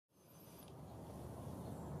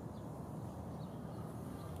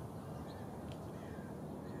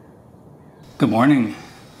Good morning.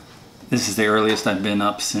 This is the earliest I've been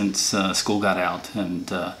up since school got out,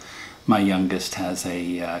 and my youngest has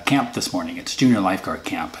a camp this morning. It's junior lifeguard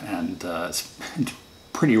camp, and it's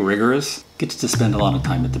pretty rigorous. Gets to spend a lot of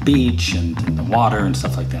time at the beach and in the water and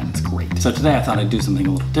stuff like that. It's great. So today I thought I'd do something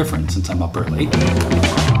a little different since I'm up early.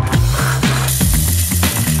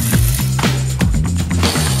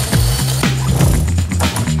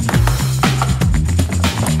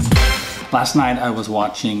 Last night I was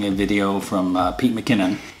watching a video from Pete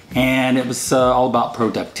McKinnon, and it was all about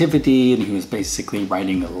productivity, and he was basically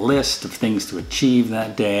writing a list of things to achieve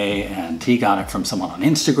that day, and he got it from someone on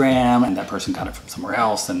Instagram, and that person got it from somewhere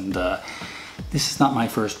else, and this is not my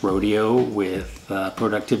first rodeo with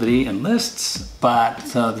productivity and lists, but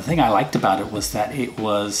the thing I liked about it was that it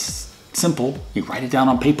was simple. You write it down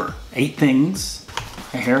on paper. 8 things,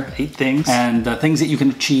 right here, 8 things, and things that you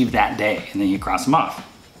can achieve that day, and then you cross them off.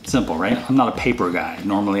 Simple, right? I'm not a paper guy.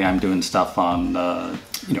 Normally I'm doing stuff on, on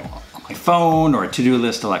my phone or a to-do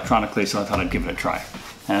list electronically, so I thought I'd give it a try.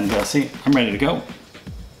 And see, I'm ready to go.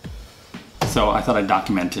 So I thought I'd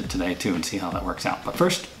document it today too and see how that works out. But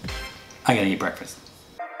first, I gotta eat breakfast.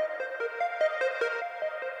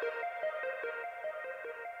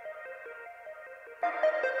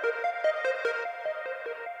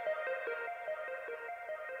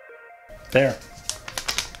 There.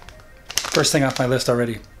 First thing off my list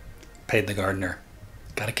already, paid the gardener.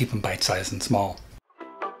 Gotta keep them bite-sized and small.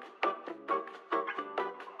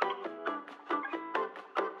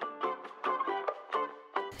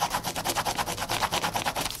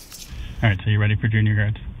 All right, so you ready for junior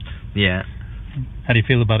guards? Yeah. How do you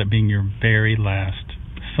feel about it being your very last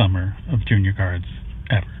summer of junior guards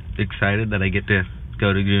ever? Excited that I get to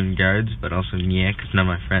go to junior guards, but also yeah, because none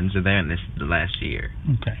of my friends are there, and this is the last year.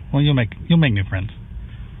 Okay. Well, you'll make new friends.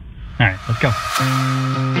 All right, let's go.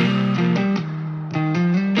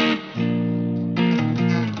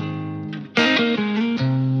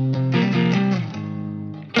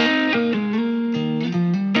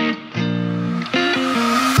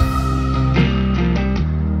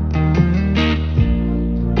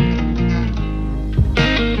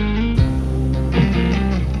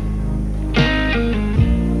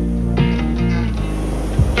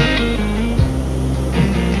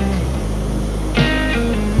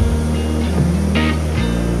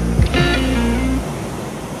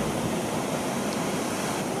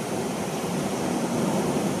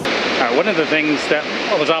 One of the things that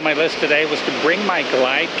was on my list today was to bring my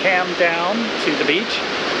glide cam down to the beach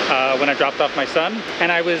when I dropped off my son.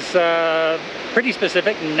 And I was pretty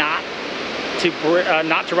specific not to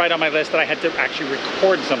write on my list that I had to actually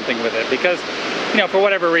record something with it because, for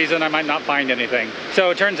whatever reason, I might not find anything.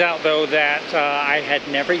 So it turns out, though, that I had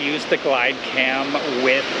never used the glide cam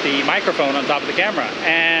with the microphone on top of the camera,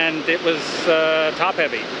 and it was top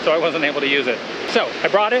heavy, so I wasn't able to use it. So I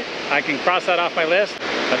brought it. I can cross that off my list.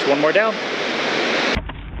 That's one more down.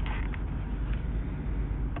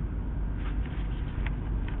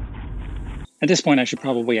 At this point, I should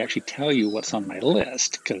probably actually tell you what's on my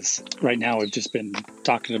list, because right now I've just been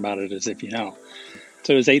talking about it as if you know.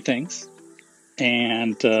 So there's 8 things,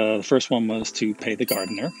 and the first one was to pay the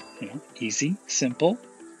gardener. Easy, simple,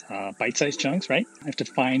 bite-sized chunks, right? I have to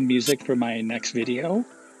find music for my next video.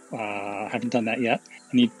 I haven't done that yet.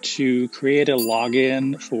 I need to create a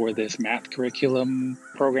login for this math curriculum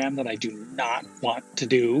program that I do not want to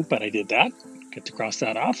do, but I did that. Get to cross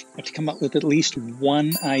that off. I have to come up with at least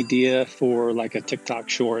one idea for like a TikTok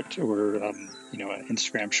short or, an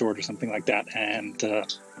Instagram short or something like that. And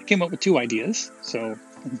I came up with 2 ideas. So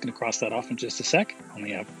I'm going to cross that off in just a sec. I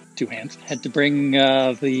only have 2 hands. I had to bring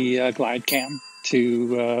the glide cam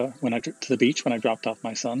to the beach when I dropped off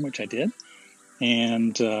my son, which I did.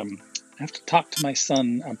 And I have to talk to my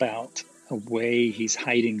son about a way he's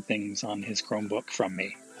hiding things on his Chromebook from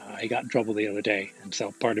me. He got in trouble the other day, and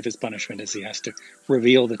so part of his punishment is he has to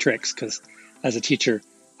reveal the tricks, because as a teacher,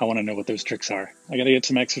 I want to know what those tricks are. I got to get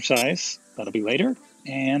some exercise. That'll be later.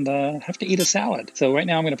 And have to eat a salad. So right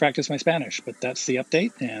now I'm going to practice my Spanish, but that's the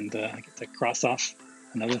update, and I get to cross off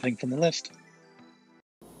another thing from the list.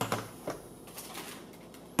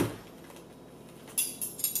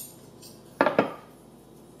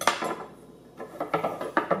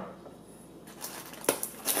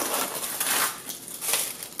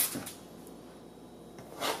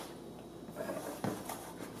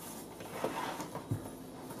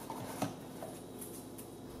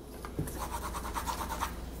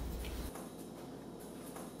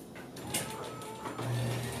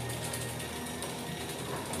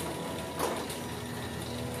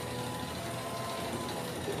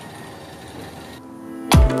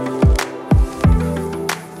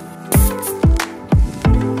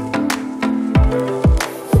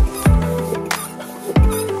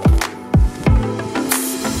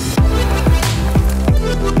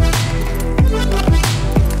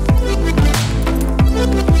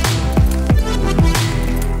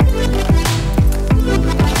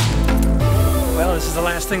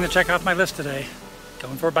 check off my list today.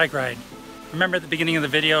 Going for a bike ride. Remember at the beginning of the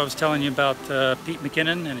video I was telling you about Pete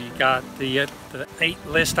McKinnon, and he got the 8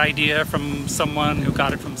 list idea from someone who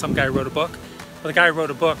got it from some guy who wrote a book. Well, the guy who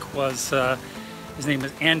wrote a book was, his name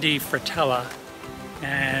is Andy Fratella,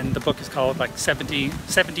 and the book is called like 70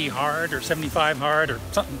 hard or 75 hard or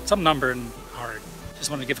some number in hard. Just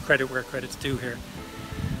want to give credit where credit's due here.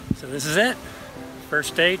 So this is it.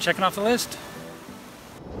 First day checking off the list.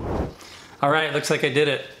 All right, looks like I did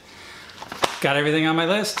it. Got everything on my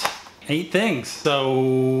list. 8 things.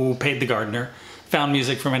 So, paid the gardener, found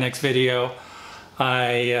music for my next video.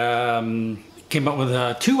 I came up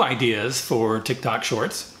with 2 ideas for TikTok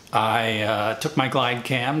shorts. I took my glide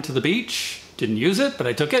cam to the beach, didn't use it, but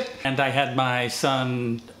I took it. And I had my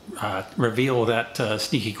son reveal that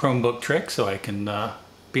sneaky Chromebook trick so I can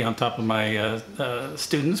be on top of my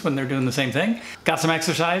students when they're doing the same thing. Got some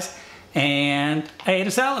exercise, and I ate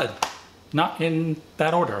a salad. Not in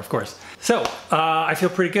that order, of course. So, I feel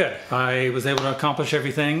pretty good. I was able to accomplish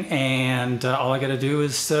everything, and all I gotta do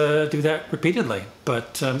is do that repeatedly.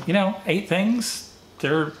 But, you know, 8 things,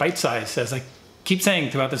 they're bite-sized, as I keep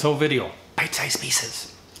saying throughout this whole video. Bite-sized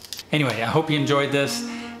pieces. Anyway, I hope you enjoyed this,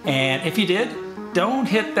 and if you did, don't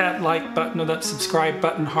hit that like button or that subscribe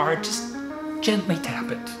button hard, just gently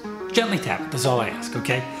tap it. Gently tap it, that's all I ask,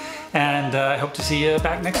 okay? And I hope to see you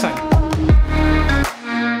back next time.